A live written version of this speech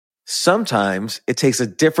Sometimes it takes a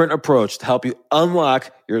different approach to help you unlock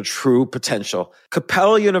your true potential.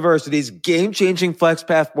 Capella University's game-changing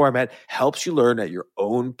FlexPath format helps you learn at your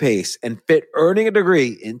own pace and fit earning a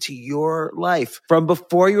degree into your life. From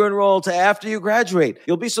before you enroll to after you graduate,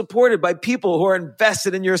 you'll be supported by people who are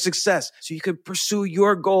invested in your success so you can pursue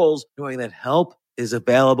your goals knowing that help is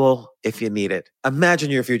available if you need it. Imagine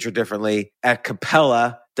your future differently at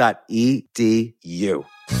capella.edu.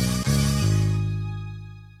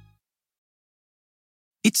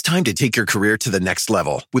 It's time to take your career to the next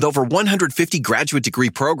level. With over 150 graduate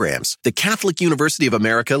degree programs, the Catholic University of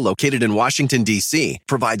America, located in Washington, D.C.,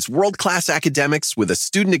 provides world-class academics with a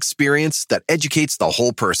student experience that educates the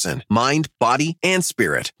whole person, mind, body, and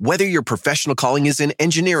spirit. Whether your professional calling is in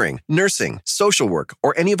engineering, nursing, social work,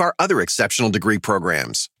 or any of our other exceptional degree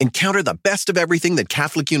programs, encounter the best of everything that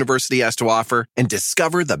Catholic University has to offer and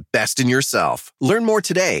discover the best in yourself. Learn more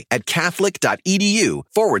today at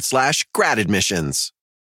catholic.edu/grad admissions.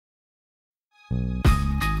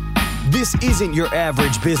 This isn't your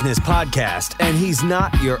average business podcast, and he's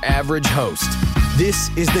not your average host. This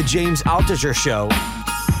is the James Altucher Show.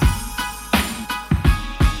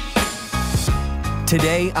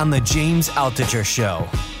 Today on the James Altucher Show.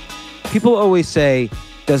 People always say,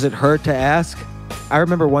 does it hurt to ask? I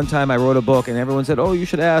remember one time I wrote a book and everyone said, oh, you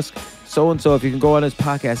should ask so-and-so if you can go on his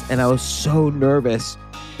podcast. And I was so nervous.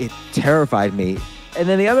 It terrified me. And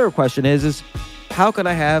then the other question is how can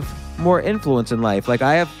I have more influence in life? Like,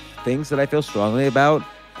 I have things that I feel strongly about.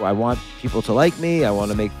 I want people to like me. I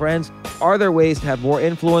want to make friends. Are there ways to have more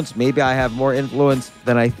influence? Maybe I have more influence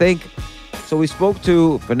than I think. So we spoke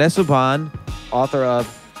to Vanessa Bohns, author of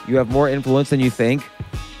You Have More Influence Than You Think.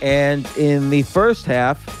 And in the first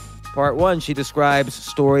half, part one, she describes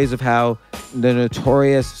stories of how the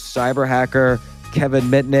notorious cyber hacker Kevin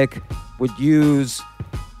Mitnick would use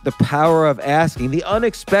the power of asking, the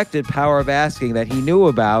unexpected power of asking that he knew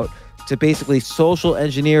about, to basically social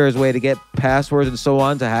engineer his way to get passwords and so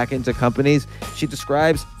on to hack into companies. She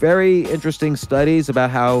describes very interesting studies about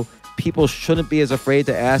how people shouldn't be as afraid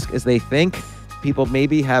to ask as they think. People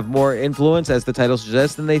maybe have more influence, as the title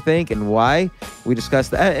suggests, than they think, and why. We discuss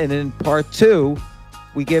that. And in part two,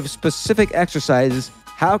 we give specific exercises.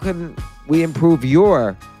 How can we improve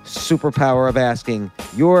your superpower of asking,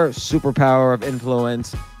 your superpower of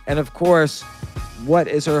influence? And of course, what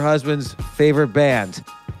is her husband's favorite band?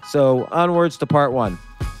 So onwards to part one.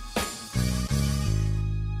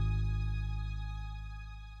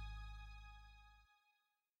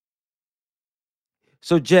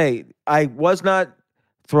 So Jay, I was not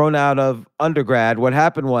thrown out of undergrad. What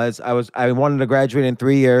happened was I wanted to graduate in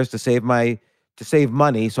 3 years to save money,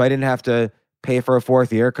 so I didn't have to pay for a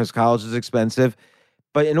fourth year because college is expensive.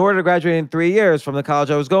 But in order to graduate in 3 years from the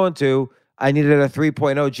college I was going to, I needed a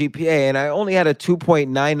 3.0 GPA, and I only had a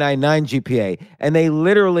 2.999 GPA, and they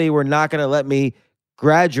literally were not going to let me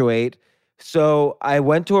graduate. So I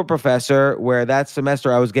went to a professor where that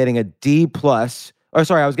semester I was getting a D plus, or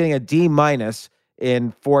sorry, I was getting a D minus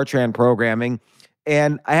in Fortran programming,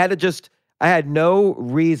 and I had no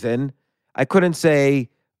reason. I couldn't say,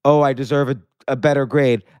 oh, I deserve a better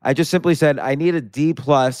grade. I just simply said, I need a D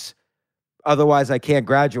plus, otherwise I can't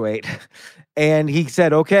graduate. And he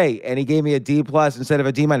said, okay. And he gave me a D plus instead of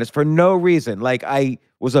a D minus for no reason. Like, I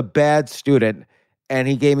was a bad student and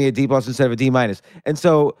he gave me a D plus instead of a D minus. And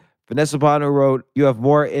so Vanessa Bohns, who wrote You Have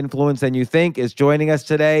More Influence Than You Think, is joining us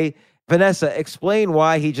today. Vanessa, explain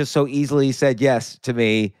why he just so easily said yes to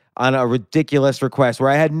me on a ridiculous request where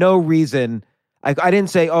I had no reason. I didn't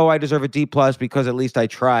say, oh, I deserve a D plus because at least I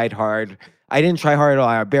tried hard. I didn't try hard at all.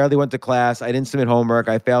 I barely went to class. I didn't submit homework.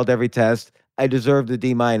 I failed every test. I deserved a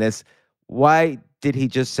D minus. Why did he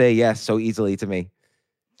just say yes so easily to me?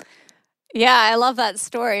 Yeah, I love that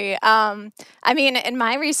story. I mean, in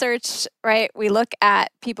my research, right, we look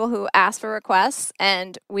at people who ask for requests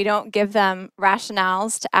and we don't give them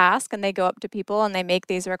rationales to ask, and they go up to people and they make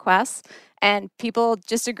these requests, and people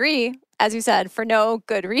just agree, as you said, for no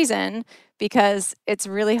good reason, because it's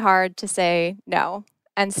really hard to say no.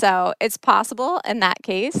 And so it's possible in that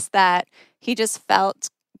case that he just felt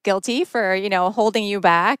guilty for, holding you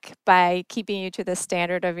back by keeping you to the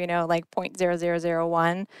standard of, like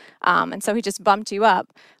 0.0001. And so he just bumped you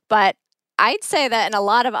up. But I'd say that in a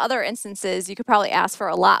lot of other instances, you could probably ask for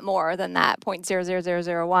a lot more than that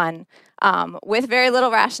 0.00001 with very little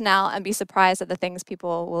rationale and be surprised at the things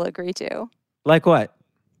people will agree to. Like what?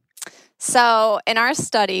 So in our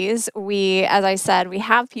studies, as I said, we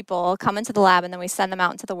have people come into the lab and then we send them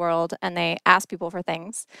out into the world and they ask people for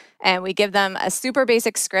things. And we give them a super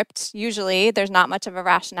basic script. Usually there's not much of a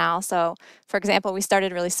rationale. So for example, we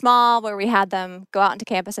started really small where we had them go out into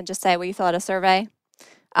campus and just say, will you fill out a survey?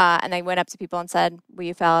 And they went up to people and said, will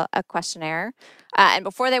you fill out a questionnaire? And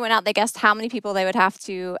before they went out, they guessed how many people they would have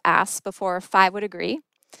to ask before 5 would agree.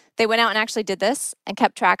 They went out and actually did this and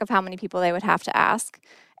kept track of how many people they would have to ask.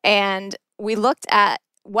 And we looked at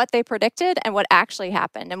what they predicted and what actually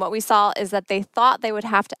happened. And what we saw is that they thought they would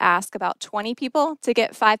have to ask about 20 people to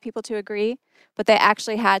get 5 people to agree, but they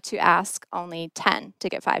actually had to ask only 10 to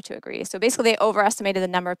get 5 to agree. So basically, they overestimated the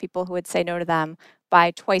number of people who would say no to them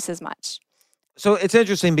by twice as much. So it's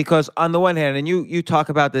interesting because on the one hand, and you talk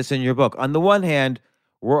about this in your book, on the one hand,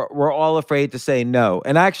 we're all afraid to say no.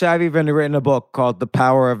 And actually, I've even written a book called The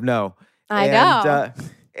Power of No. I know.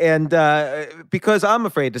 And because I'm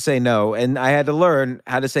afraid to say no, and I had to learn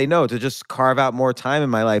how to say no to just carve out more time in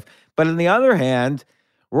my life. But on the other hand,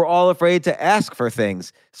 we're all afraid to ask for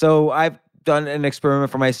things. So I've done an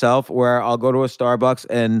experiment for myself where I'll go to a Starbucks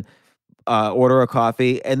and order a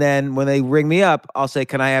coffee. And then when they ring me up, I'll say,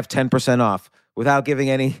 can I have 10% off without giving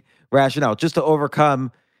any rationale, just to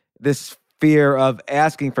overcome this fear of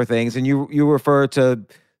asking for things. And you refer to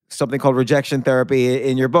something called rejection therapy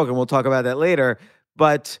in your book, and we'll talk about that later.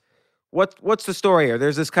 But what's the story here?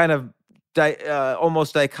 There's this kind of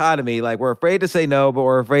almost dichotomy, like we're afraid to say no, but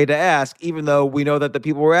we're afraid to ask, even though we know that the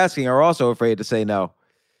people we're asking are also afraid to say no.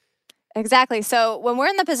 Exactly. So when we're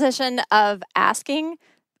in the position of asking,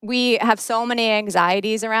 we have so many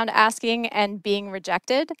anxieties around asking and being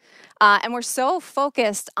rejected. And we're so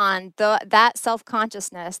focused on that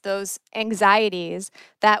self-consciousness, those anxieties,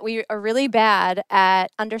 that we are really bad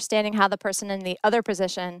at understanding how the person in the other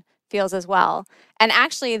position feels as well. And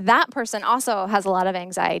actually, that person also has a lot of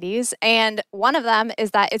anxieties. And one of them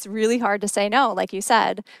is that it's really hard to say no, like you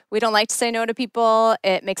said. We don't like to say no to people.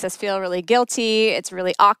 It makes us feel really guilty. It's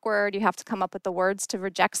really awkward. You have to come up with the words to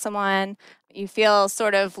reject someone. You feel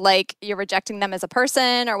sort of like you're rejecting them as a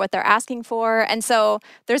person or what they're asking for. And so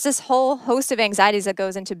there's this whole host of anxieties that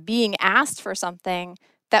goes into being asked for something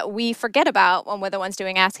that we forget about when we're the ones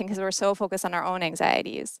doing asking because we're so focused on our own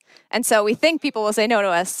anxieties. And so we think people will say no to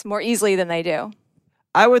us more easily than they do.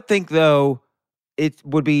 I would think, though, it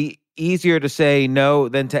would be easier to say no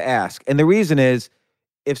than to ask. And the reason is,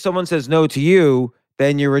 if someone says no to you,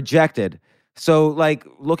 then you're rejected. So, like,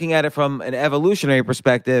 looking at it from an evolutionary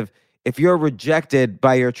perspective, if you're rejected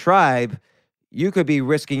by your tribe, you could be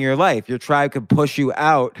risking your life. Your tribe could push you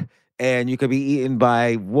out and you could be eaten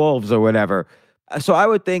by wolves or whatever. So I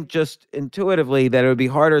would think just intuitively that it would be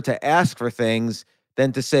harder to ask for things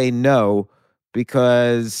than to say no,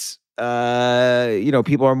 because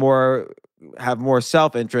people have more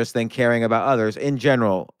self-interest than caring about others in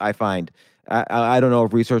general, I find. I don't know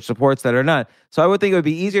if research supports that or not. So I would think it would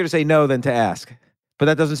be easier to say no than to ask. But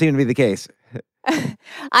that doesn't seem to be the case.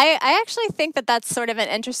 I actually think that that's sort of an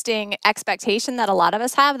interesting expectation that a lot of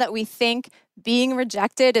us have, that we think being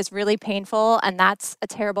rejected is really painful and that's a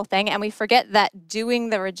terrible thing. And we forget that doing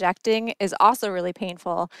the rejecting is also really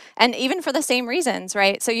painful. And even for the same reasons,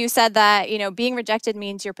 right? So you said that, being rejected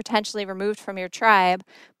means you're potentially removed from your tribe,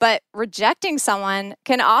 but rejecting someone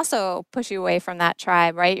can also push you away from that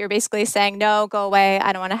tribe, right? You're basically saying, no, go away.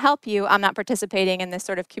 I don't want to help you. I'm not participating in this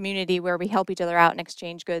sort of community where we help each other out and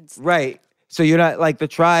exchange goods. Right. So you're not, like, the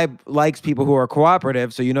tribe likes people who are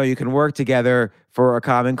cooperative, so you can work together for a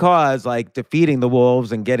common cause, like defeating the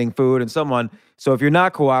wolves and getting food and so on. So if you're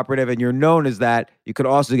not cooperative and you're known as that, you could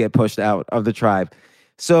also get pushed out of the tribe.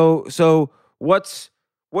 So what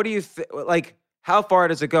do you like? How far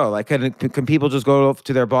does it go? Like, can people just go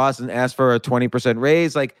to their boss and ask for a 20%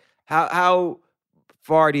 raise? Like, how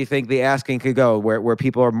far do you think the asking could go, where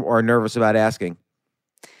people are nervous about asking?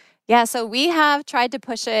 Yeah, so we have tried to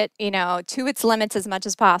push it, to its limits as much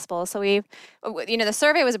as possible. So the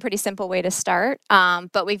survey was a pretty simple way to start,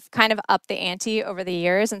 but we've kind of upped the ante over the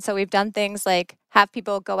years. And so we've done things like have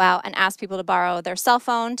people go out and ask people to borrow their cell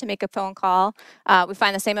phone to make a phone call. We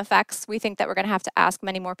find the same effects. We think that we're going to have to ask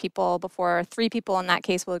many more people before 3 people in that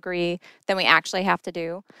case will agree than we actually have to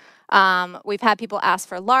do. We've had people ask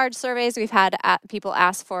for large surveys. We've had people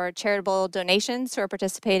ask for charitable donations who are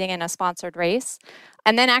participating in a sponsored race.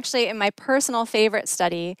 And then actually in my personal favorite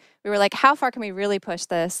study, we were like, how far can we really push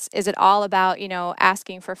this? Is it all about,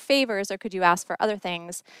 asking for favors, or could you ask for other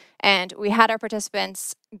things? And we had our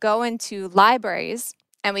participants go into libraries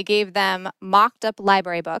and we gave them mocked up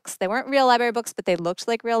library books. They weren't real library books, but they looked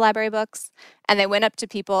like real library books. And they went up to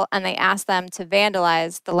people and they asked them to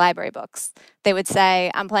vandalize the library books. They would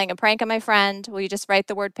say, I'm playing a prank on my friend. Will you just write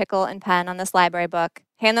the word pickle in pen on this library book?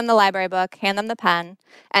 Hand them the library book, hand them the pen.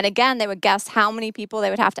 And again, they would guess how many people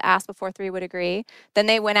they would have to ask before 3 would agree. Then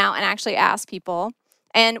they went out and actually asked people.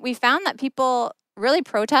 And we found that people really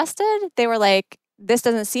protested. They were like, this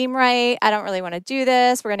doesn't seem right. I don't really want to do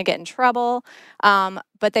this. We're going to get in trouble.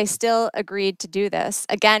 But they still agreed to do this,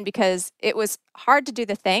 again, because it was hard to do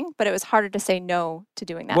the thing, but it was harder to say no to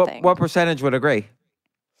doing that thing. What percentage would agree?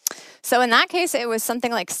 So in that case, it was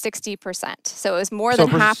something like 60%. So it was more So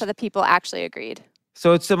than half of the people actually agreed.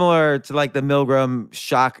 So it's similar to like the Milgram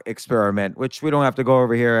shock experiment, which we don't have to go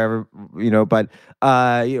over here ever, but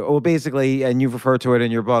well, basically, and you've referred to it in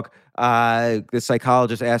your book, the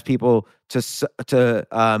psychologist asked people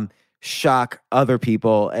to shock other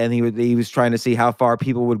people, and he was trying to see how far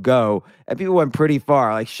people would go, and people went pretty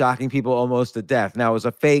far, like shocking people almost to death. Now it was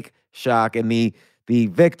a fake shock, and the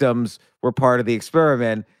victims were part of the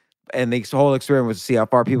experiment, and the whole experiment was to see how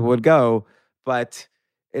far people would go. But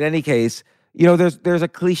in any case, there's a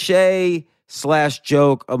cliche /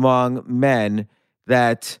 joke among men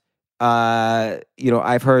that,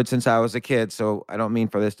 I've heard since I was a kid. So I don't mean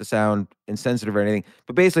for this to sound insensitive or anything,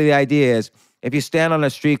 but basically the idea is if you stand on a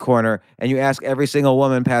street corner and you ask every single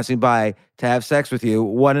woman passing by to have sex with you,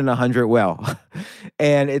 1 in 100 will.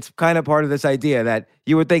 And it's kind of part of this idea that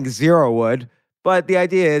you would think 0 would, but the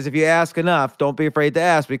idea is if you ask enough, don't be afraid to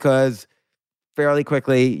ask, because fairly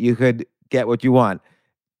quickly you could get what you want.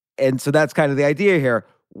 And so that's kind of the idea here.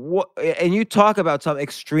 And you talk about some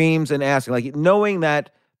extremes in asking, like knowing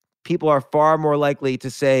that people are far more likely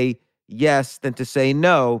to say yes than to say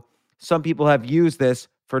no. Some people have used this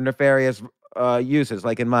for nefarious uses,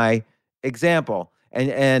 like in my example.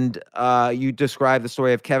 And you describe the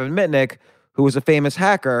story of Kevin Mitnick, who was a famous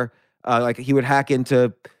hacker. Like he would hack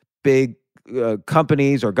into big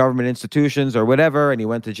companies or government institutions or whatever, and he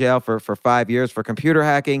went to jail for 5 years for computer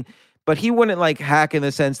hacking. But he wouldn't like hack in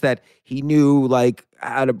the sense that he knew like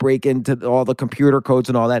how to break into all the computer codes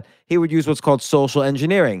and all that. He would use what's called social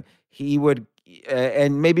engineering. He would,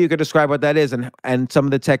 and maybe you could describe what that is and some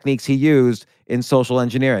of the techniques he used in social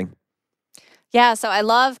engineering. Yeah, so I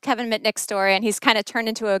love Kevin Mitnick's story, and he's kind of turned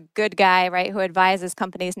into a good guy, right, who advises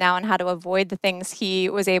companies now on how to avoid the things he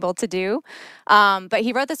was able to do. But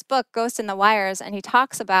he wrote this book, Ghost in the Wires, and he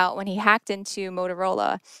talks about when he hacked into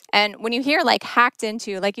Motorola. And when you hear like hacked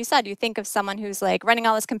into, like you said, you think of someone who's like running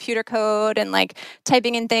all this computer code and like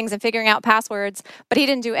typing in things and figuring out passwords, but he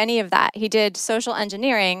didn't do any of that. He did social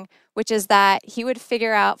engineering, which is that he would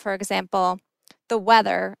figure out, for example, the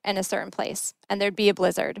weather in a certain place, and there'd be a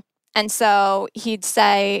blizzard. And so he'd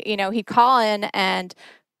say, he'd call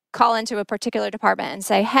into a particular department and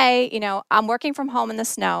say, hey, I'm working from home in the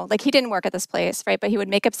snow. Like he didn't work at this place, right? But he would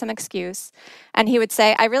make up some excuse. And he would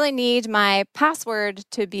say, I really need my password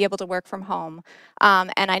to be able to work from home.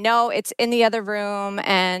 And I know it's in the other room.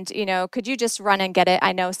 And, could you just run and get it?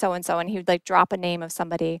 I know so-and-so. And he would like drop a name of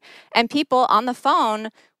somebody. And people on the phone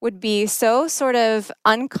would be so sort of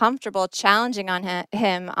uncomfortable challenging on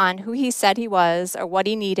him on who he said he was or what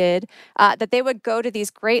he needed, that they would go to these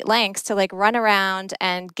great lengths to like run around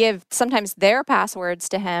and give sometimes their passwords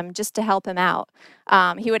to him just to help him out.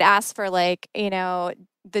 He would ask for like,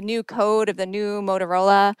 the new code of the new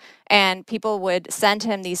Motorola, and people would send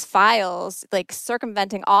him these files, like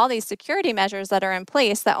circumventing all these security measures that are in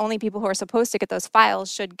place that only people who are supposed to get those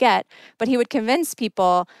files should get. But he would convince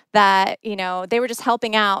people that, they were just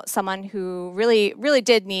helping out someone who really, really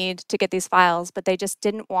did need to get these files, but they just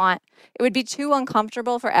didn't want, it would be too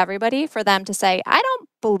uncomfortable for everybody for them to say, I don't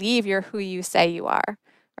believe you're who you say you are.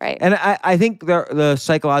 Right. And I think the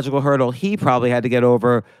psychological hurdle he probably had to get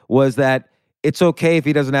over was that it's okay if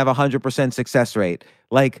he doesn't have 100% success rate.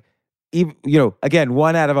 Like, again,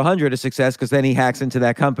 1 out of 100 is success because then he hacks into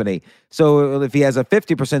that company. So if he has a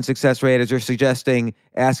 50% success rate, as you're suggesting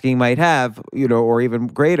asking might have, or even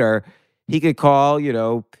greater, he could call,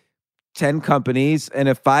 10 companies, and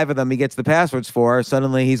if 5 of them he gets the passwords for,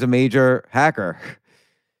 suddenly he's a major hacker.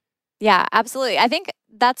 Yeah, absolutely. I think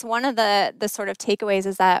that's one of the sort of takeaways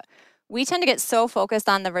is that we tend to get so focused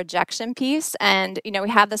on the rejection piece, and we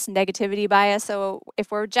have this negativity bias. So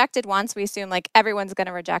if we're rejected once, we assume like everyone's going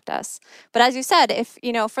to reject us. But as you said, if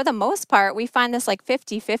for the most part, we find this like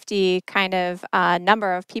 50-50 kind of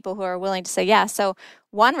number of people who are willing to say yes. So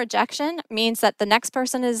one rejection means that the next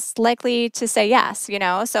person is likely to say yes.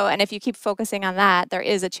 So and if you keep focusing on that, there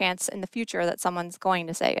is a chance in the future that someone's going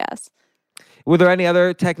to say yes. Were there any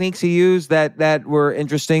other techniques you used that were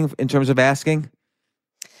interesting in terms of asking?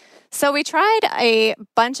 So we tried a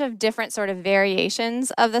bunch of different sort of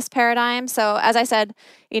variations of this paradigm. So as I said,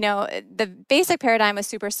 the basic paradigm was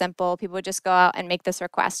super simple. People would just go out and make this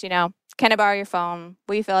request, can I borrow your phone?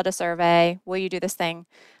 Will you fill out a survey? Will you do this thing?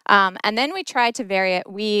 And then we tried to vary it.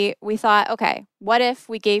 We thought, okay, what if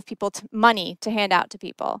we gave people money to hand out to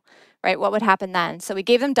people, right? What would happen then? So we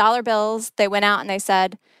gave them dollar bills. They went out and they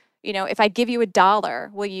said, if I give you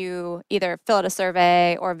 $1, will you either fill out a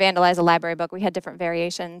survey or vandalize a library book? We had different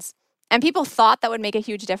variations. And people thought that would make a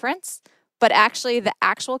huge difference. But actually, the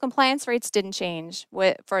actual compliance rates didn't change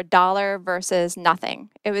for $1 versus nothing.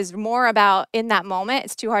 It was more about in that moment,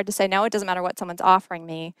 it's too hard to say no. It doesn't matter what someone's offering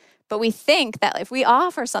me. But we think that if we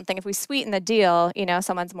offer something, if we sweeten the deal,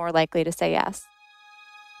 someone's more likely to say yes.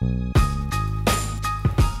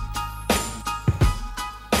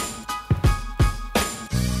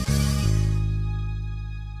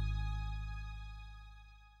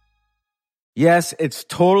 Yes, it's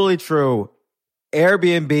totally true.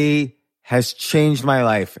 Airbnb has changed my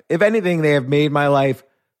life. If anything, they have made my life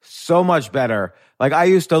so much better. Like, I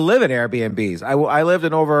used to live in Airbnbs. I lived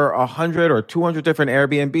in over 100 or 200 different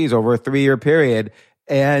Airbnbs over a 3-year period,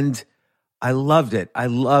 and I loved it.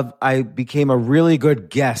 I became a really good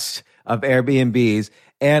guest of Airbnbs,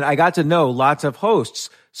 and I got to know lots of hosts.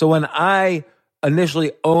 So when I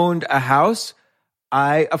initially owned a house,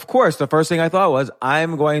 of course, the first thing I thought was,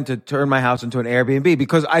 I'm going to turn my house into an Airbnb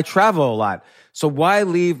because I travel a lot. So why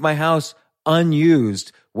leave my house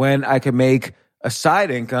unused when I can make a side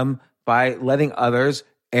income by letting others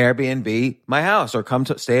Airbnb my house or come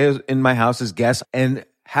to stay in my house as guests? And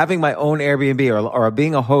having my own Airbnb or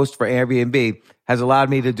being a host for Airbnb has allowed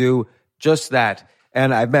me to do just that.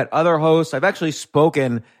 And I've met other hosts. I've actually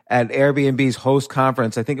spoken at Airbnb's host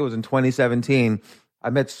conference. I think it was in 2017. I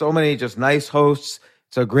met so many just nice hosts.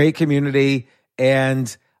 It's a great community.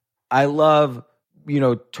 And I love,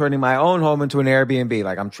 turning my own home into an Airbnb.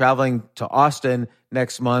 Like, I'm traveling to Austin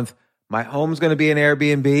next month. My home's going to be an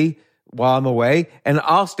Airbnb while I'm away, and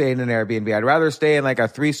I'll stay in an Airbnb. I'd rather stay in like a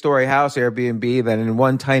 3-story house Airbnb than in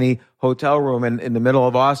one tiny hotel room in the middle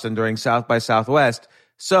of Austin during South by Southwest.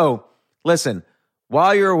 So listen,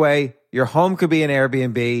 while you're away, your home could be an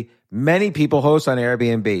Airbnb. Many people host on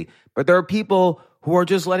Airbnb, but there are people who are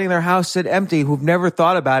just letting their house sit empty, who've never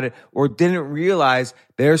thought about it or didn't realize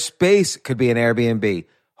their space could be an Airbnb.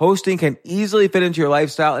 Hosting can easily fit into your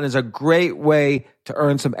lifestyle and is a great way to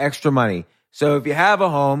earn some extra money. So if you have a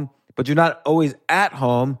home, but you're not always at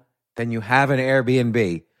home, then you have an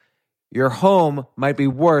Airbnb. Your home might be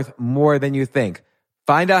worth more than you think.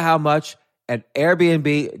 Find out how much at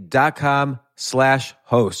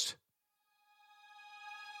airbnb.com/host.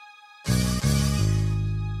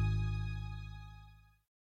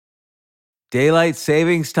 Daylight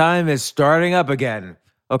savings time is starting up again.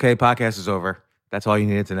 Okay, podcast is over. That's all you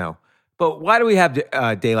needed to know. But why do we have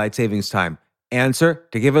daylight savings time? Answer: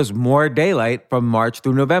 to give us more daylight from March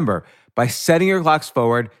through November. By setting your clocks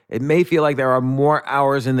forward, it may feel like there are more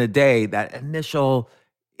hours in the day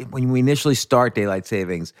when we initially start daylight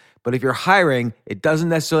savings. But if you're hiring, it doesn't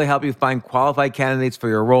necessarily help you find qualified candidates for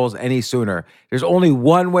your roles any sooner. There's only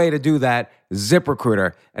one way to do that: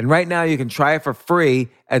 ZipRecruiter. And right now you can try it for free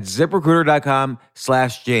at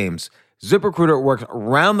ZipRecruiter.com/James. ZipRecruiter works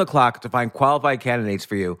around the clock to find qualified candidates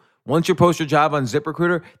for you. Once you post your job on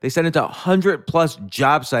ZipRecruiter, they send it to 100 plus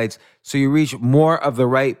job sites so you reach more of the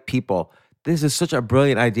right people. This is such a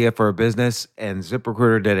brilliant idea for a business, and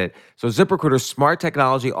ZipRecruiter did it. So ZipRecruiter's smart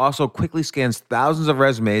technology also quickly scans thousands of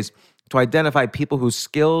resumes to identify people whose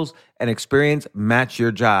skills and experience match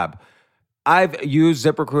your job. I've used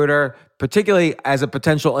ZipRecruiter particularly as a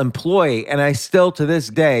potential employee, and I still to this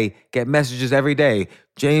day get messages every day.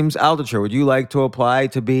 James Altucher, would you like to apply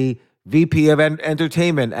to be VP of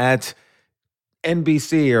Entertainment at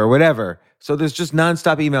NBC or whatever? So there's just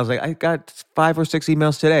nonstop emails. Like, I got 5 or 6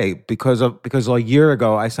 emails today because a year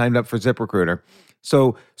ago I signed up for ZipRecruiter.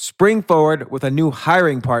 So spring forward with a new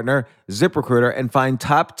hiring partner, ZipRecruiter, and find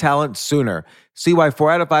top talent sooner. See why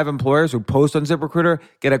 4 out of 5 employers who post on ZipRecruiter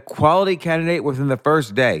get a quality candidate within the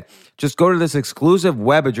first day. Just go to this exclusive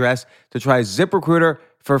web address to try ZipRecruiter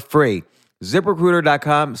for free.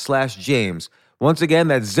 ZipRecruiter.com/James. Once again,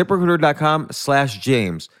 that's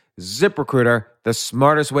ZipRecruiter.com/James. ZipRecruiter, the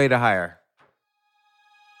smartest way to hire.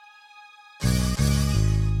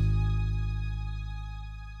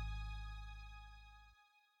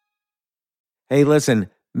 Hey, listen,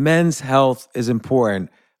 men's health is important.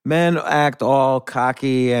 Men act all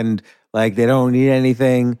cocky and like they don't need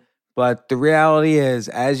anything. But the reality is,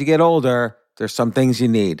 as you get older, there's some things you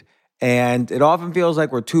need. And it often feels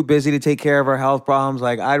like we're too busy to take care of our health problems.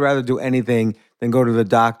 Like, I'd rather do anything than go to the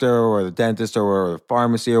doctor or the dentist or the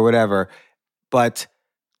pharmacy or whatever. But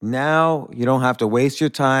now you don't have to waste your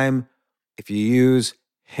time if you use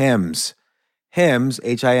Hims. Hims,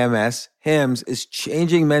 Hims, Hims is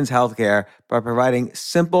changing men's healthcare by providing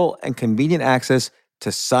simple and convenient access to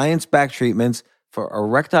science-backed treatments for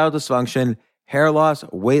erectile dysfunction, hair loss,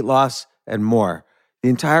 weight loss, and more. The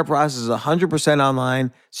entire process is 100%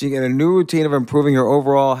 online, so you get a new routine of improving your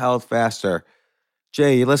overall health faster.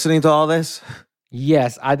 Jay, you listening to all this?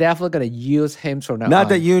 Yes, I definitely gonna use Hims from now Not on.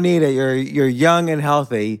 that you need it. You're young and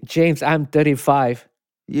healthy. James, I'm 35.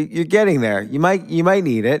 You're getting there. You might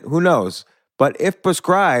need it. Who knows? But if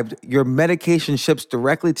prescribed, your medication ships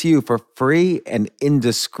directly to you for free and in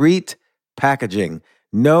discreet packaging.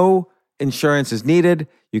 No insurance is needed.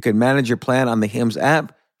 You can manage your plan on the Hims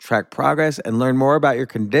app, track progress, and learn more about your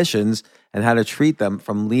conditions and how to treat them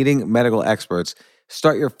from leading medical experts.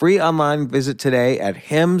 Start your free online visit today at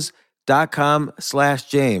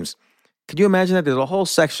hims.com/James. Could you imagine that? There's a whole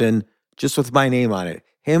section just with my name on it.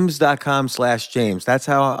 Hims.com/James. That's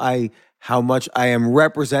how much I am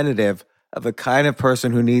representative of the kind of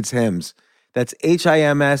person who needs Hims. That's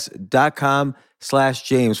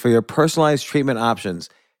HIMS.com/James for your personalized treatment options.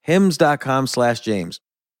 Hims.com/James.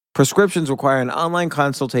 Prescriptions require an online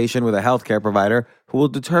consultation with a healthcare provider who will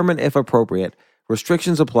determine if appropriate.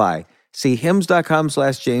 Restrictions apply. See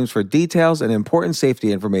hims.com/James for details and important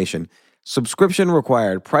safety information. Subscription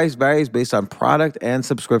required. Price varies based on product and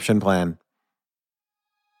subscription plan.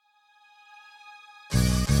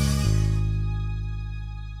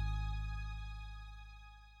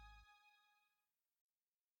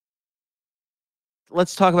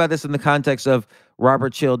 Let's talk about this in the context of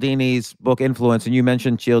Robert Cialdini's book Influence, and you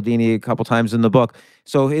mentioned Cialdini a couple times in the book.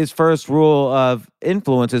 So his first rule of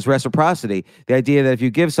influence is reciprocity. The idea that if you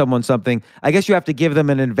give someone something, I guess you have to give them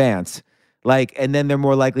in advance, and then they're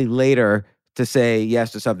more likely later to say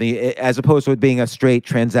yes to something, as opposed to it being a straight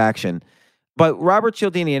transaction. But Robert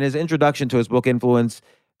Cialdini, in his introduction to his book Influence,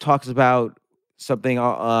 talks about something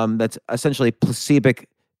that's essentially placebo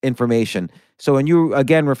information. So when you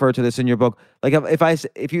again refer to this in your book, like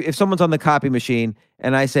if someone's on the copy machine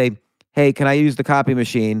and I say, "Hey, can I use the copy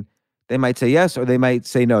machine?" They might say yes, or they might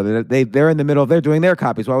say no. They're in the middle of they're doing their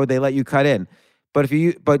copies. Why would they let you cut in? But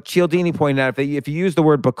Cialdini pointed out if you use the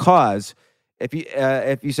word because, if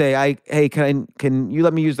you say hey, can you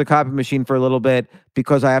let me use the copy machine for a little bit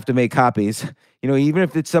because I have to make copies? Even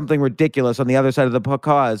if it's something ridiculous on the other side of the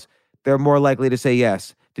because, they're more likely to say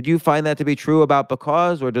yes. Did you find that to be true about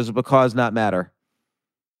because, or does because not matter?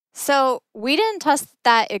 So we didn't test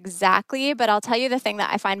that exactly, but I'll tell you the thing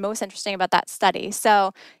that I find most interesting about that study.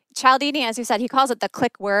 So Cialdini, as you said, he calls it the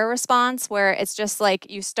click-whir response, where it's just like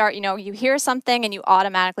you start, you hear something and you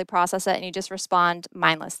automatically process it and you just respond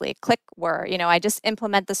mindlessly. Click-whir, I just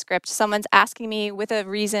implement the script. Someone's asking me with a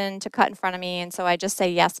reason to cut in front of me, and so I just say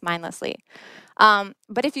yes mindlessly.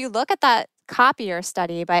 But if you look at that copier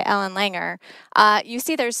study by Ellen Langer, you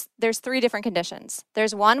see there's three different conditions.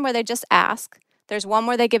 There's one where they just ask. There's one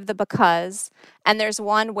where they give the because, and there's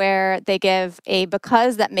one where they give a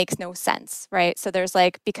because that makes no sense, right? So there's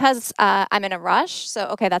because I'm in a rush. So,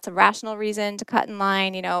 okay, that's a rational reason to cut in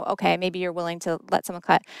line. Okay, maybe you're willing to let someone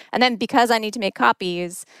cut. And then because I need to make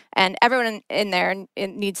copies, and everyone in there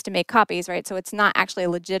needs to make copies, right? So it's not actually a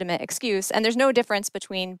legitimate excuse. And there's no difference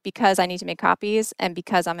between because I need to make copies and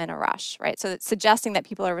because I'm in a rush, right? So it's suggesting that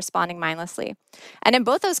people are responding mindlessly. And in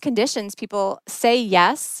both those conditions, people say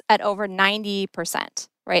yes at over 90%,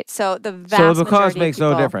 right? So the vast So the because majority makes of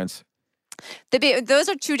people, no difference. Those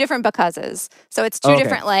are two different becauses. So it's two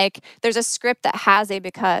different, there's a script that has a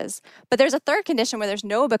because, but there's a third condition where there's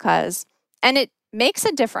no because, and it makes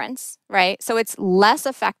a difference, right? So it's less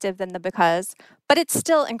effective than the because, but it's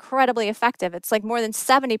still incredibly effective. It's like more than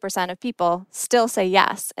 70% of people still say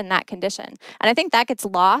yes in that condition. And I think that gets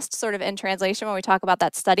lost sort of in translation when we talk about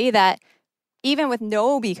that study, that even with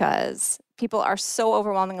no because, people are so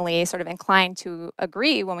overwhelmingly sort of inclined to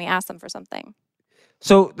agree when we ask them for something.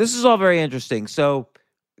 So this is all very interesting. So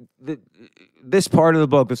this part of the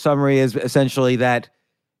book, the summary is essentially that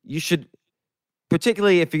you should,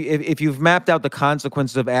 particularly if you've mapped out the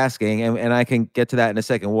consequences of asking, and I can get to that in a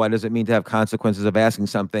second. What does it mean to have consequences of asking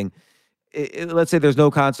something? Let's say there's no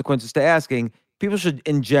consequences to asking. People should,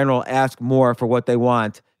 in general, ask more for what they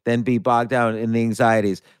want than be bogged down in the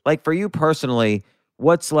anxieties. Like for you personally,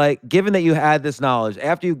 given that you had this knowledge,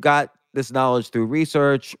 after you got this knowledge through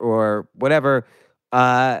research or whatever,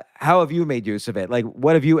 how have you made use of it? Like,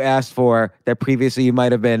 what have you asked for that previously you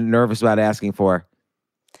might have been nervous about asking for?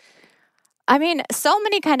 I mean, so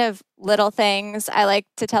many kind of little things. I like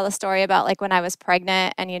to tell a story about when I was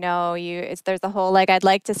pregnant, and there's the whole I'd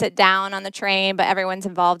like to sit down on the train, but everyone's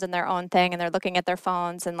involved in their own thing and they're looking at their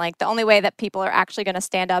phones, and the only way that people are actually going to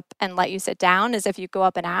stand up and let you sit down is if you go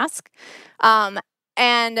up and ask.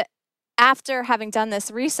 And after having done this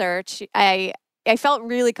research, I I felt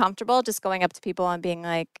really comfortable just going up to people and being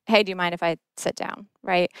like, hey, do you mind if I sit down?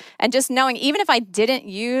 Right. And just knowing, even if I didn't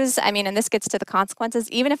use, I mean, and this gets to the consequences,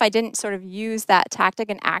 even if I didn't sort of use that tactic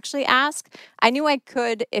and actually ask, I knew I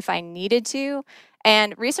could if I needed to.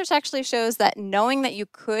 And research actually shows that knowing that you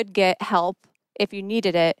could get help if you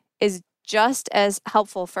needed it is just as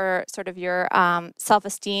helpful for sort of your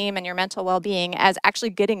self-esteem and your mental well-being as actually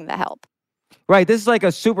getting the help. Right. This is like a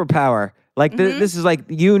superpower. Like this is like,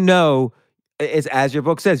 is, as your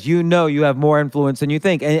book says, you have more influence than you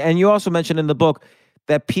think. And you also mentioned in the book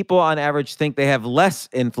that people on average think they have less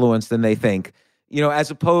influence than they think,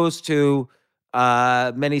 as opposed to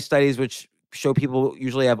many studies which show people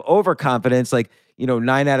usually have overconfidence. Like,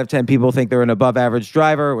 9 out of 10 people think they're an above average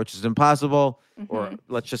driver, which is impossible. Or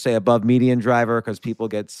let's just say above median driver, because people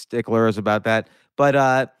get sticklers about that.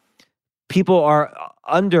 But people are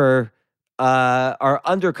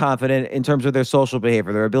underconfident in terms of their social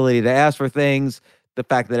behavior, their ability to ask for things, the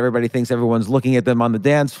fact that everybody thinks everyone's looking at them on the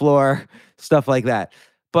dance floor, stuff like that.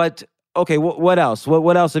 But okay, what else?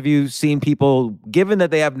 What else have you seen people, given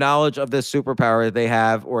that they have knowledge of this superpower that they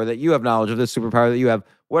have, or that you have knowledge of this superpower that you have,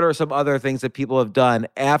 what are some other things that people have done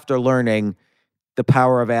after learning the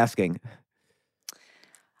power of asking?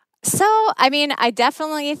 So, I mean, I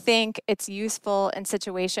definitely think it's useful in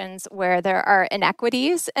situations where there are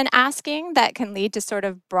inequities in asking that can lead to sort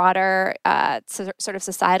of broader sort of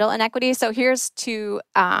societal inequities. So here's two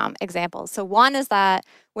examples. So one is that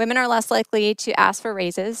women are less likely to ask for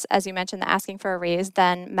raises, as you mentioned, the asking for a raise,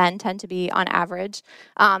 than men tend to be on average.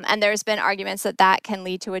 And there's been arguments that that can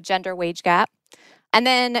lead to a gender wage gap. And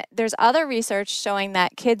then there's other research showing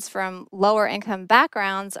that kids from lower income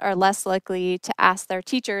backgrounds are less likely to ask their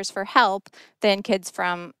teachers for help than kids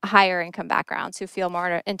from higher income backgrounds who feel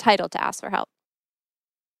more entitled to ask for help.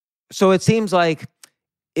 So it seems like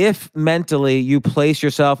if mentally you place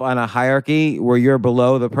yourself on a hierarchy where you're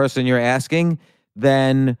below the person you're asking,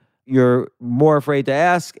 then you're more afraid to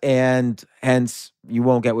ask, and hence you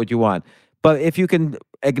won't get what you want. But if you can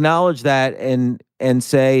acknowledge that and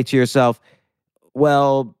say to yourself,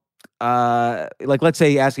 well, like let's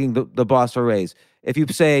say asking the boss for a raise. If you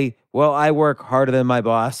say, well, I work harder than my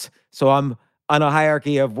boss, so I'm on a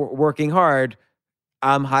hierarchy of working hard,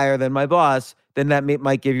 I'm higher than my boss, then that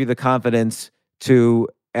might give you the confidence to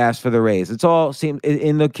ask for the raise. It's all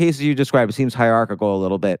in the cases you described, it seems hierarchical a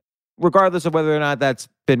little bit. Regardless of whether or not that's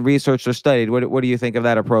been researched or studied, what do you think of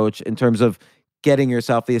that approach in terms of getting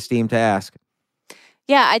yourself the esteem to ask?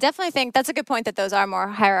 Yeah, I definitely think that's a good point that those are more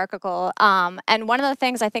hierarchical. And one of the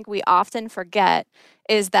things I think we often forget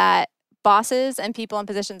is that bosses and people in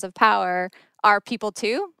positions of power are people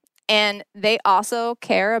too. And they also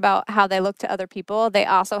care about how they look to other people. They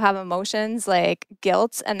also have emotions like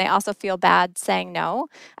guilt, and they also feel bad saying no.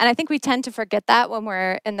 And I think we tend to forget that when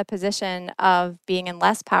we're in the position of being in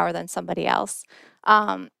less power than somebody else.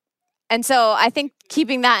 And so I think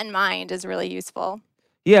keeping that in mind is really useful.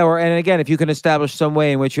 Yeah, and again, if you can establish some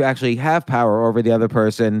way in which you actually have power over the other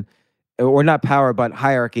person, or not power, but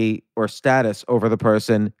hierarchy or status over the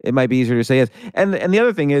person, it might be easier to say yes. And the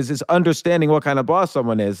other thing is understanding what kind of boss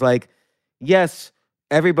someone is. Like, yes,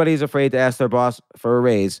 everybody's afraid to ask their boss for a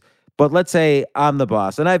raise, but let's say I'm the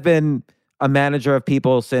boss, and I've been a manager of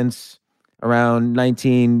people since around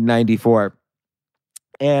 1994,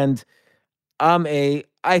 and I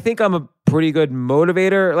think I'm a pretty good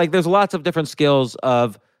motivator. Like, there's lots of different skills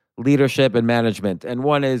of leadership and management. And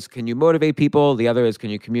one is, can you motivate people? The other is,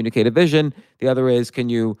 can you communicate a vision? The other is, can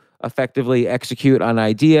you effectively execute on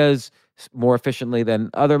ideas more efficiently than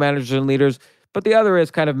other managers and leaders? But the other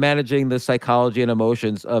is kind of managing the psychology and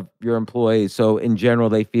emotions of your employees. So in general,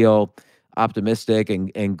 they feel optimistic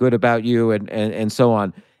and good about you and so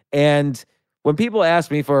on. And when people ask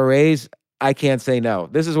me for a raise, I can't say no.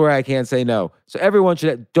 This is where I can't say no. So everyone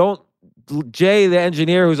Jay, the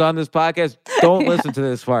engineer who's on this podcast, don't listen to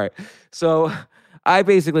this part. So I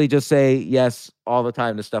basically just say yes all the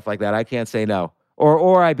time to stuff like that. I can't say no.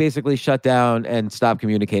 Or I basically shut down and stop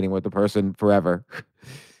communicating with the person forever.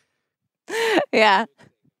 Yeah.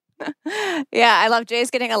 Yeah, I love Jay's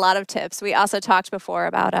getting a lot of tips. We also talked before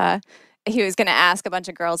about he was going to ask a bunch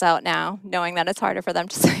of girls out now, knowing that it's harder for them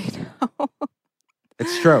to say no.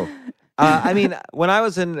 It's true. I mean, when I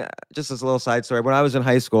was just as a little side story, when I was in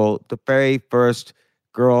high school, the very first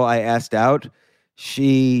girl I asked out,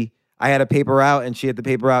 I had a paper route and she had the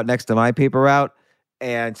paper route next to my paper route.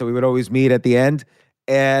 And so we would always meet at the end.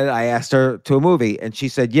 And I asked her to a movie and she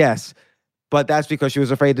said yes, but that's because she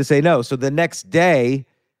was afraid to say no. So the next day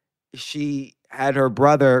she had her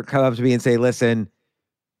brother come up to me and say, listen,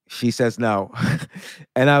 she says no.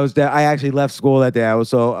 And I actually left school that day. I was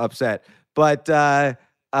so upset. But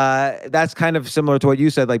that's kind of similar to what you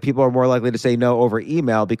said. Like people are more likely to say no over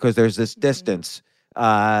email because there's this distance,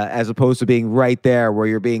 as opposed to being right there where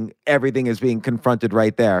everything is being confronted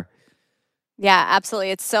right there. Yeah,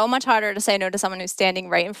 absolutely. It's so much harder to say no to someone who's standing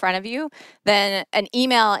right in front of you than an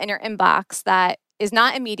email in your inbox that is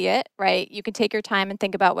not immediate, right? You can take your time and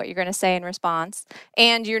think about what you're going to say in response,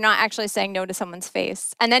 and you're not actually saying no to someone's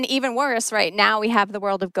face. And then even worse, right now we have the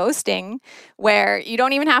world of ghosting where you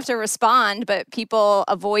don't even have to respond, but people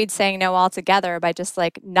avoid saying no altogether by just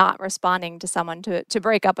like not responding to someone to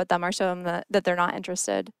break up with them or show them that they're not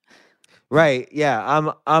interested. Right.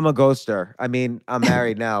 Yeah. I'm a ghoster. I mean, I'm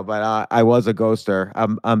married now, but I was a ghoster.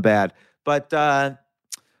 I'm bad. But uh,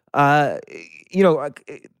 you know,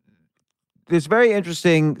 this very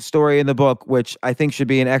interesting story in the book, which I think should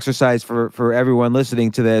be an exercise for everyone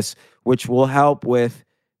listening to this, which will help with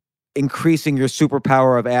increasing your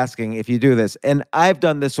superpower of asking if you do this. And I've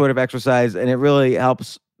done this sort of exercise, and it really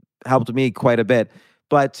helped me quite a bit.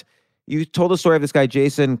 But you told the story of this guy,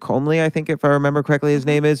 Jason Comley, I think, if I remember correctly, his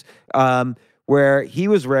name is, where he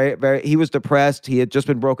was he was depressed. He had just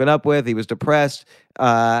been broken up with. He was depressed,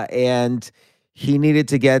 and he needed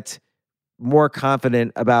to get more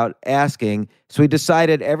confident about asking. So he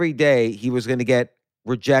decided every day he was going to get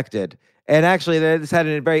rejected. And actually, this had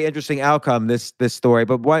a very interesting outcome, this story.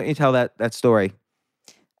 But why don't you tell that story?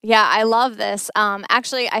 Yeah, I love this.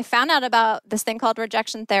 Actually, I found out about this thing called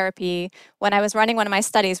rejection therapy when I was running one of my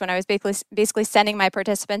studies, when I was basically sending my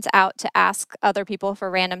participants out to ask other people for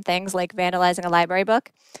random things like vandalizing a library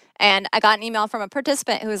book. And I got an email from a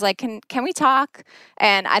participant who was like, can we talk?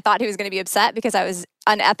 And I thought he was going to be upset because I was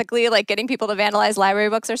unethically like getting people to vandalize library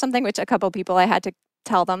books or something, which a couple people I had to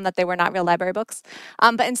tell them that they were not real library books.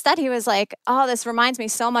 But instead he was like, oh, this reminds me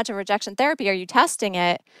so much of rejection therapy. Are you testing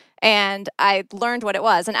it? And I learned what it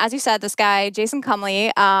was. And as you said, this guy, Jason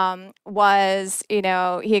Comley, was,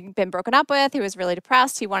 he had been broken up with. He was really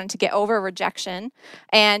depressed. He wanted to get over rejection.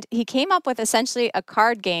 And he came up with essentially a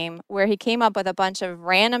card game where he came up with a bunch of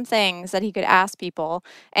random things that he could ask people.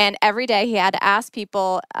 And every day he had to ask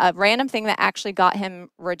people a random thing that actually got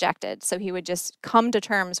him rejected. So he would just come to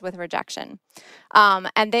terms with rejection.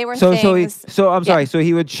 And they were things. I'm sorry. So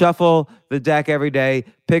he would shuffle the deck every day,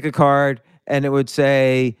 pick a card, and it would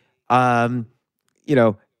say, ask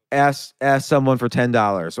someone for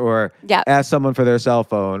 $10, or ask someone for their cell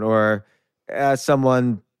phone, or ask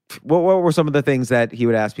someone. What were some of the things that he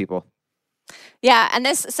would ask people? Yeah, and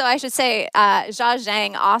so I should say, Jia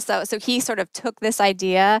Zhang also, so he sort of took this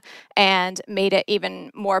idea and made it even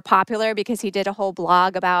more popular because he did a whole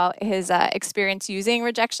blog about his experience using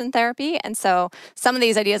rejection therapy. And so some of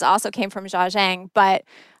these ideas also came from Jia Zhang. But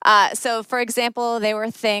so, for example, they were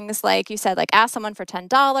things like you said, like ask someone for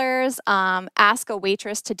 $10, ask a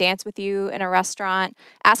waitress to dance with you in a restaurant,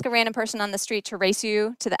 ask a random person on the street to race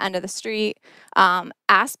you to the end of the street,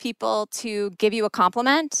 ask people to give you a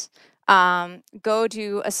compliment. Go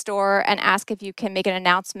to a store and ask if you can make an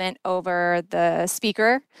announcement over the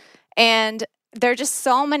speaker. And there are just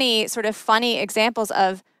so many sort of funny examples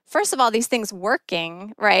of, first of all, these things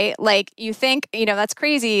working, right? Like you think, that's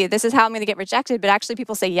crazy. This is how I'm going to get rejected. But actually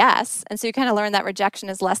people say yes. And so you kind of learn that rejection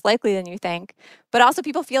is less likely than you think. But also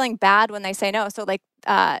people feeling bad when they say no. So like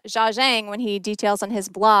Jia Zhang, when he details on his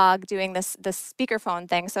blog doing this speakerphone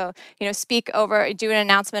thing. So, do an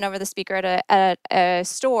announcement over the speaker at a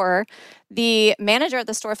store. The manager at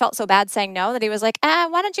the store felt so bad saying no that he was like,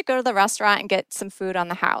 why don't you go to the restaurant and get some food on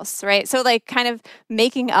the house, right? So like kind of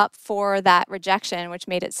making up for that rejection, which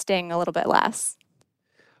made it sting a little bit less.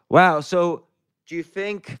 Wow. So do you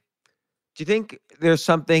think there's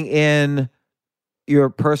something in your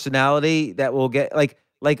personality that will get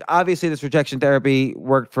like obviously this rejection therapy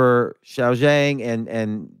worked for Jia Zhang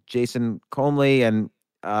and Jason Comley and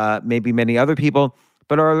maybe many other people,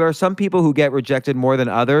 but are there some people who get rejected more than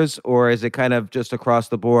others, or is it kind of just across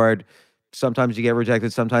the board? Sometimes you get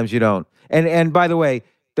rejected, sometimes you don't. And by the way,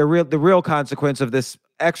 the real consequence of this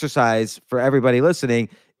exercise for everybody listening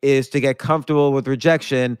is to get comfortable with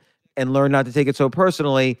rejection and learn not to take it so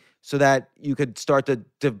personally, so that you could start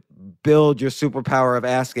to build your superpower of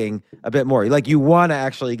asking a bit more. Like you want to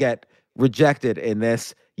actually get rejected in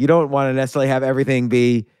this. You don't want to necessarily have everything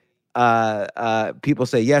be people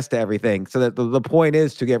say yes to everything. So that the point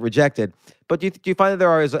is to get rejected. But do you find that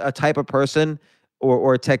there is a type of person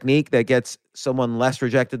or a technique that gets someone less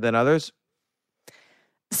rejected than others?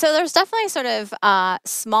 So there's definitely sort of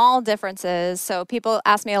small differences. So people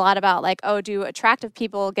ask me a lot about like, do attractive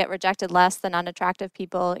people get rejected less than unattractive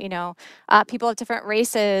people? People of different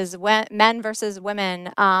races, men versus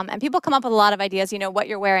women. And people come up with a lot of ideas, what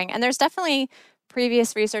you're wearing. And there's definitely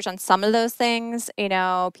previous research on some of those things.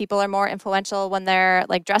 People are more influential when they're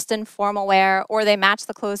like dressed in formal wear, or they match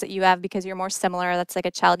the clothes that you have because you're more similar. That's like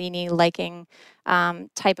a Cialdini liking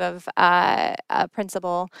type of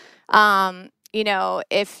principle.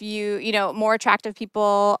 If more attractive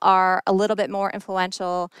people are a little bit more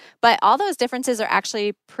influential, but all those differences are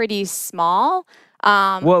actually pretty small.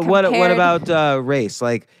 What compared. about race?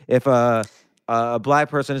 Like if a black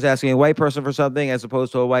person is asking a white person for something as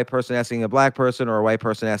opposed to a white person asking a black person or a white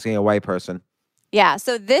person asking a white person? Yeah,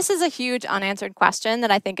 so this is a huge unanswered question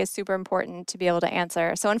that I think is super important to be able to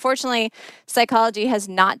answer. So unfortunately, psychology has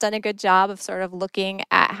not done a good job of sort of looking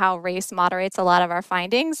at how race moderates a lot of our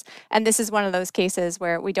findings. And this is one of those cases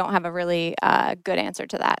where we don't have a really good answer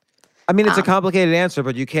to that. I mean, it's a complicated answer,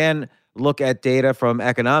 but you can look at data from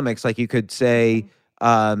economics. Like you could say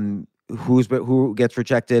who gets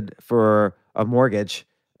rejected for a mortgage.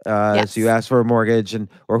 Yes. So you ask for a mortgage,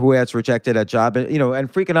 or who gets rejected at job,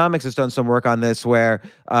 and Freakonomics has done some work on this, where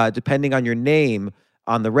depending on your name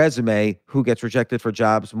on the resume, who gets rejected for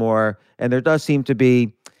jobs more, and there does seem to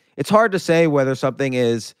be. It's hard to say whether something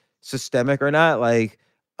is systemic or not. Like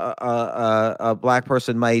a black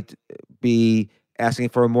person might be asking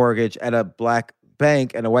for a mortgage at a black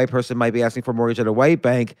bank, and a white person might be asking for a mortgage at a white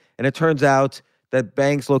bank, and it turns out that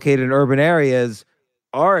banks located in urban areas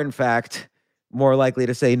are in fact more likely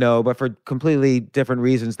to say no, but for completely different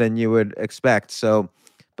reasons than you would expect. So,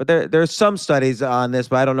 but there's some studies on this,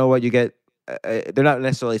 but I don't know what you get. They're not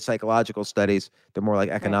necessarily psychological studies; they're more like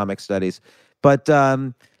economic studies. But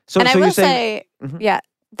I so will you're say, Mhm. yeah,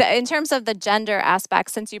 in terms of the gender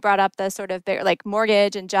aspect, since you brought up the sort of like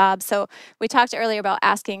mortgage and jobs, so we talked earlier about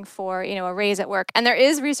asking for a raise at work, and there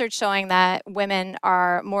is research showing that women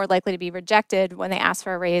are more likely to be rejected when they ask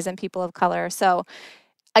for a raise than people of color. So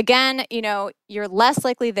again, you're less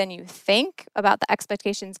likely than you think about the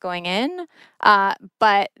expectations going in,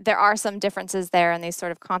 but there are some differences there in these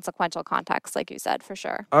sort of consequential contexts, like you said, for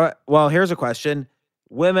sure. All right. Well, here's a question.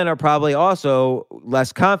 Women are probably also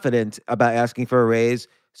less confident about asking for a raise.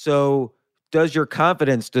 So, does your level of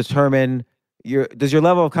confidence determine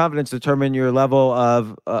your level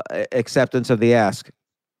of acceptance of the ask?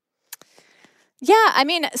 Yeah, I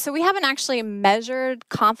mean, so we haven't actually measured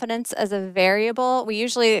confidence as a variable. We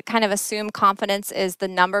usually kind of assume confidence is the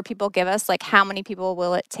number people give us, like how many people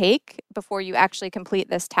will it take before you actually complete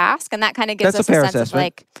this task. And that kind of gives That's a us a fair sense of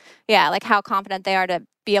assessment. like how confident they are to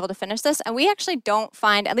be able to finish this. And we actually don't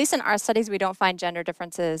find, at least in our studies, we don't find gender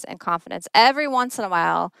differences in confidence. Every once in a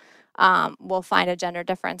while, we'll find a gender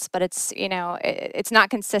difference, but it's not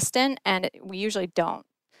consistent, and we usually don't.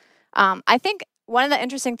 I think one of the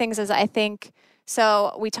interesting things is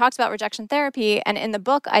so we talked about rejection therapy, and in the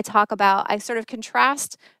book I sort of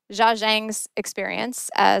contrast Jia Zhang's experience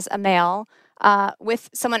as a male with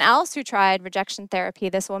someone else who tried rejection therapy,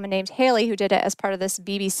 this woman named Haley, who did it as part of this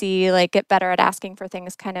BBC, like, get better at asking for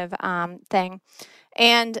things kind of thing.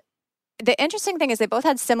 And the interesting thing is they both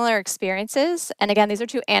had similar experiences. And again, these are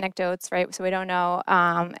two anecdotes, right? So we don't know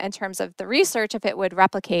in terms of the research if it would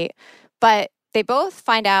replicate. But they both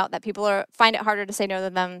find out that people find it harder to say no to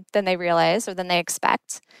them than they realize or than they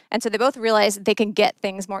expect. And so they both realize they can get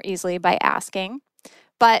things more easily by asking.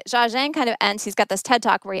 But Jia Zhang kind of ends, he's got this TED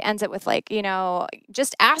Talk where he ends it with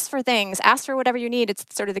just ask for things, ask for whatever you need. It's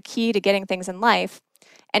sort of the key to getting things in life.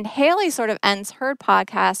 And Haley sort of ends her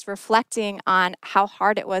podcast reflecting on how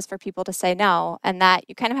hard it was for people to say no, and that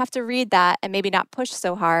you kind of have to read that and maybe not push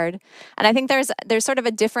so hard. And I think there's sort of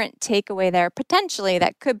a different takeaway there potentially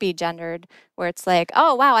that could be gendered, where it's like,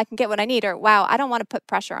 oh wow, I can get what I need, or wow, I don't want to put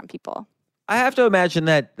pressure on people. I have to imagine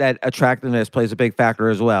that attractiveness plays a big factor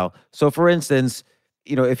as well. So, for instance,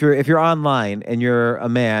 if you're online and you're a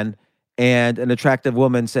man and an attractive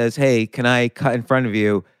woman says, "Hey, can I cut in front of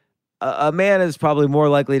you?" A man is probably more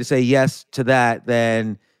likely to say yes to that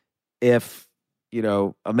than if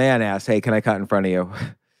a man asks, "Hey, can I cut in front of you?"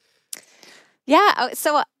 Yeah.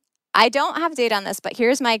 So I don't have data on this, but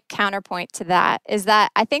here's my counterpoint to that is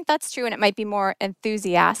that I think that's true, and it might be more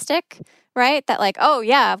enthusiastic, right? That like, oh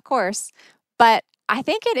yeah, of course. But I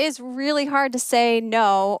think it is really hard to say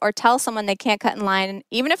no or tell someone they can't cut in line,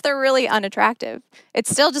 even if they're really unattractive. It's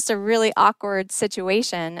still just a really awkward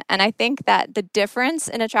situation. And I think that the difference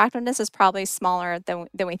in attractiveness is probably smaller than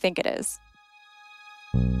we think it is.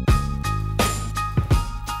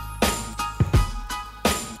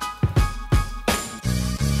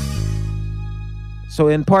 So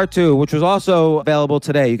in part 2, which was also available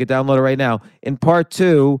today, you can download it right now. In part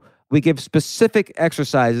 2, we give specific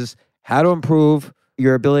exercises how to improve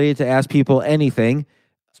your ability to ask people anything,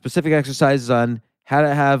 specific exercises on how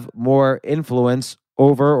to have more influence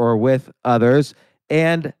over or with others,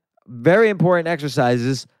 and very important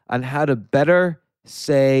exercises on how to better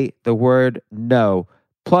say the word no.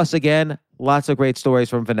 Plus, again, lots of great stories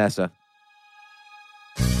from Vanessa.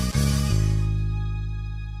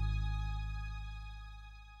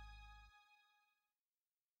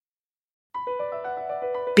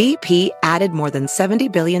 BP added more than $70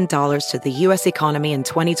 billion to the U.S. economy in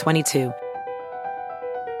 2022.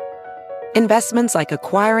 Investments like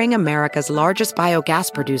acquiring America's largest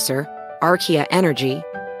biogas producer, Archaea Energy,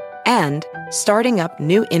 and starting up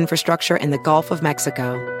new infrastructure in the Gulf of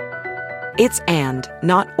Mexico. It's and,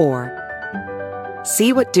 not or.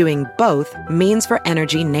 See what doing both means for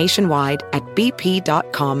energy nationwide at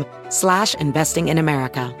bp.com/investing in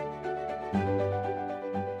America.